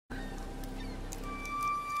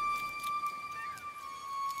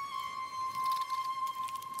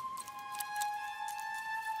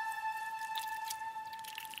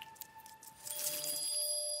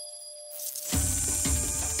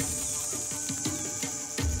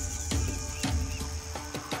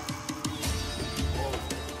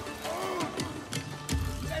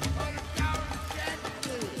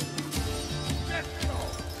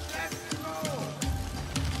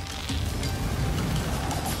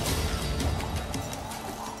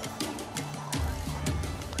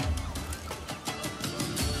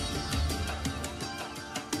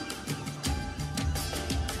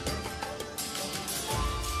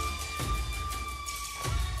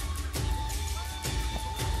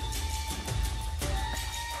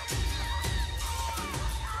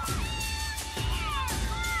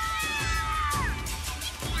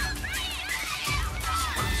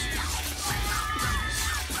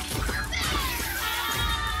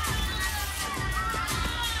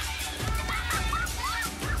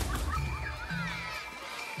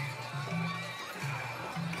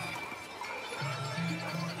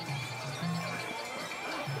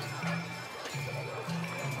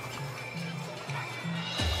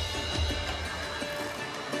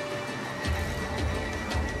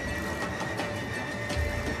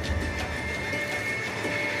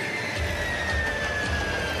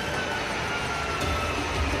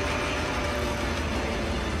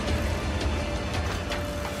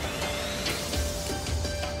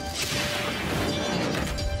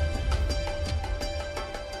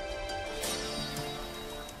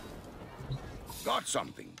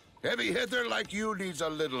something. Heavy hitter like you needs a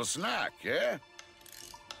little snack, yeah?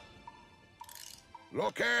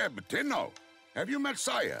 Look here, Tinno. Have you met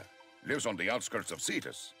Saya? Lives on the outskirts of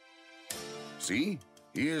Cetus. See?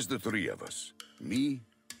 Here's the three of us. Me,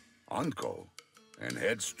 Anko, and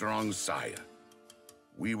headstrong Saya.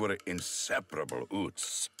 We were inseparable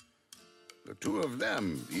Oots. The two of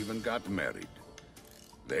them even got married.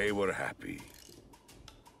 They were happy.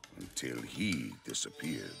 Until he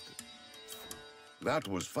disappeared. That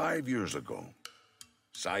was 5 years ago.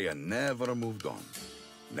 Saya never moved on.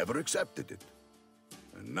 Never accepted it.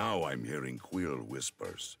 And now I'm hearing queer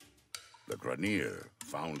whispers. The Grenier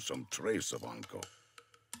found some trace of Anko.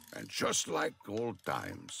 And just like old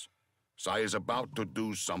times, Saya's about to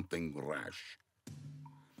do something rash.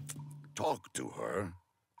 Talk to her,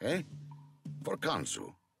 eh? For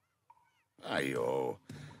Kansu. Ayo,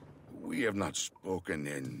 we have not spoken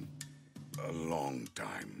in a long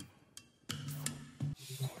time.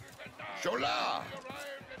 Shola!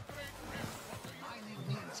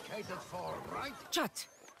 Chat!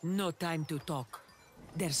 No time to talk.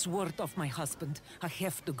 There's word of my husband. I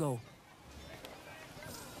have to go.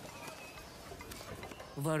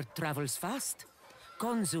 Word travels fast.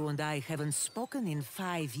 Konzu and I haven't spoken in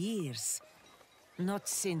 5 years. Not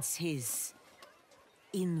since his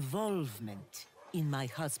involvement in my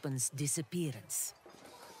husband's disappearance.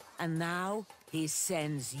 And now he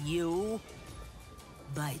sends you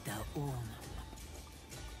by the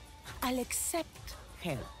I'll accept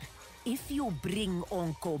help if you bring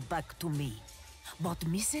Onko back to me. But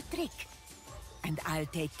miss a trick, and I'll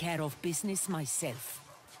take care of business myself.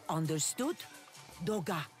 Understood?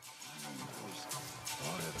 Doga.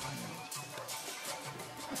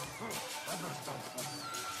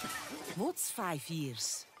 What's 5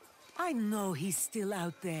 years? I know he's still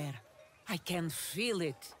out there. I can feel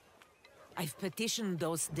it. I've petitioned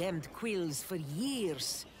those damned quills for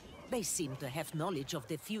years. They seem to have knowledge of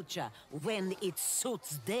the future when it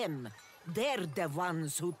suits them. They're the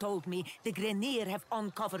ones who told me the Grenier have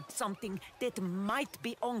uncovered something that might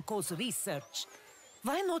be Onko's research.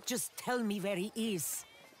 Why not just tell me where he is?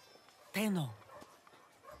 Tenno,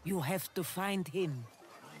 you have to find him.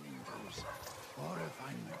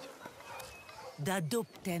 Dadup,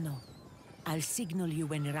 Tenno. I'll signal you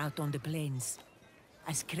when you're out on the plains.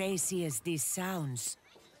 As crazy as this sounds,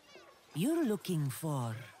 you're looking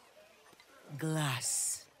for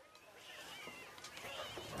glass.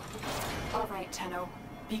 All right, Tenno.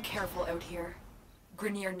 Be careful out here.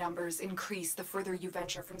 Grenier numbers increase the further you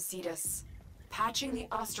venture from Cetus. Patching the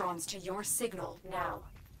Ostrons to your signal now.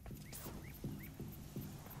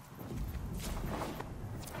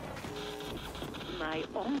 My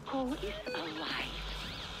uncle is alive.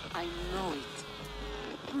 I know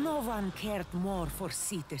it. No one cared more for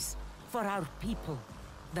Cetus, for our people,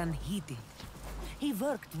 than he did. He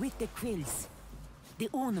worked with the Quills, the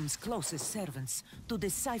Unum's closest servants, to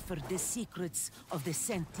decipher the secrets of the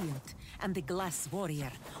sentient and the glass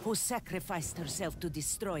warrior who sacrificed herself to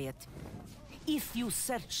destroy it. If you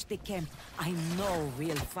search the camp, I know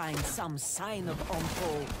we'll find some sign of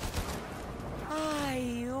Onko.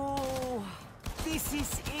 Ayo, this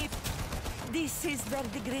is it. This is where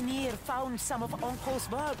the Grenier found some of Onko's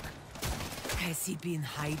work. Has he been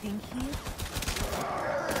hiding here?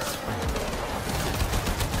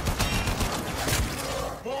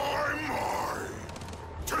 My!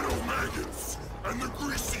 Tenno maggots and the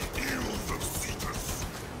greasy eels of Cetus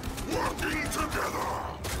working together!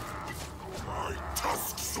 My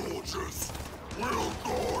tusk soldiers will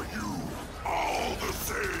gore you all the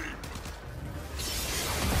same!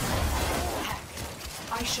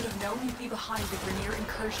 I should have known you'd be behind the Grenier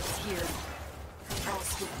incursions here.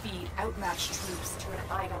 Else would feed outmatched troops to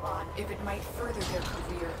an Eidolon if it might further their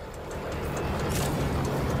career.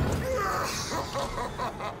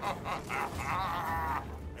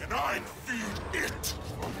 And I'd feed it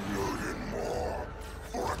 1,000,000 more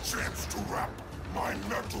for a chance to wrap my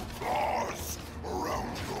metal claws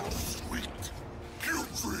around your sweet,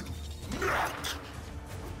 putrid neck!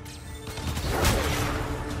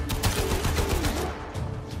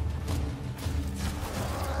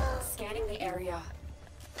 Scanning the area.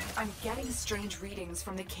 I'm getting strange readings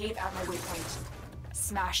from the cave at my waypoint.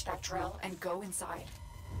 Smash that drill and go inside.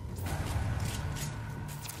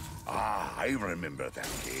 Ah, I remember that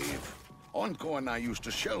cave. Onko and I used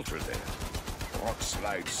to shelter there. Rock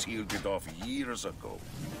slide sealed it off years ago.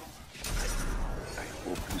 I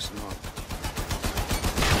hope he's not.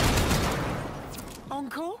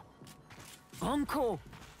 Onko? Onko!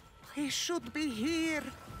 He should be here!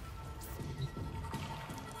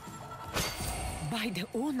 By the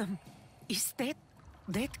Unum, is that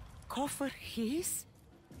coffer his?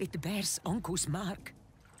 It bears Uncle's mark.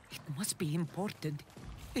 It must be important.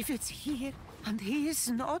 If it's here and he is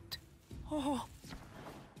not... Oh,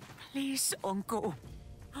 please, Uncle.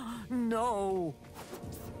 No.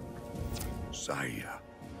 Saya.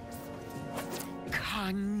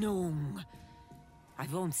 Kanung. I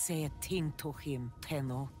won't say a thing to him,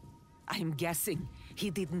 Tenno. I'm guessing he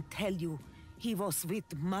didn't tell you he was with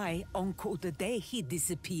my uncle the day he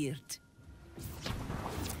disappeared.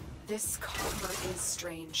 This copper is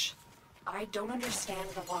strange. I don't understand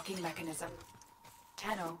the locking mechanism.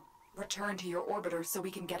 Tenno, return to your orbiter so we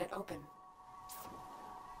can get it open.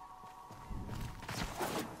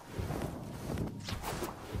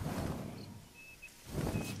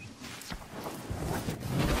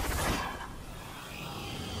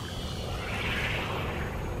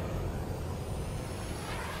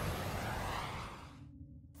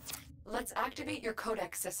 Let's activate your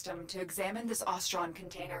codex system to examine this Ostron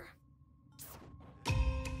container.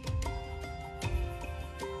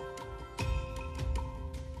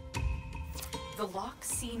 The lock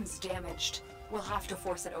seems damaged. We'll have to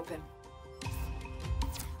force it open.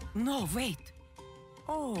 No, wait.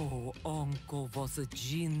 Oh, Uncle was a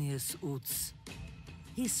genius, Utz.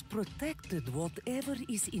 He's protected whatever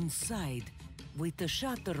is inside with the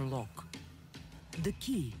shutter lock. The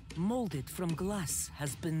key, molded from glass,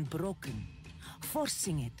 has been broken.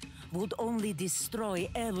 Forcing it would only destroy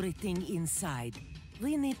everything inside.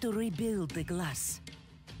 We need to rebuild the glass.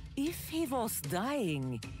 If he was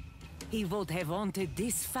dying, he would have wanted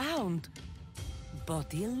this found.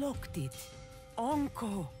 But he locked it.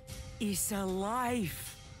 Uncle is alive.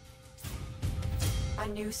 A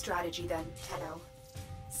new strategy then, Tenno.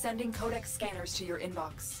 Sending codex scanners to your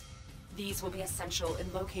inbox. These will be essential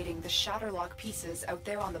in locating the Shatterlock pieces out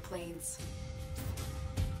there on the plains.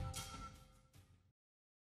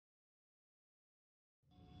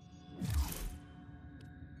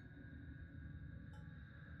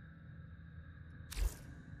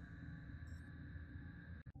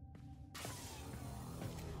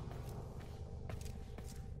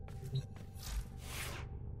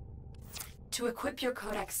 To equip your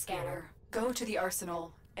codex scanner, go to the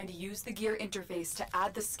arsenal and use the gear interface to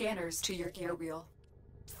add the scanners to your gear wheel.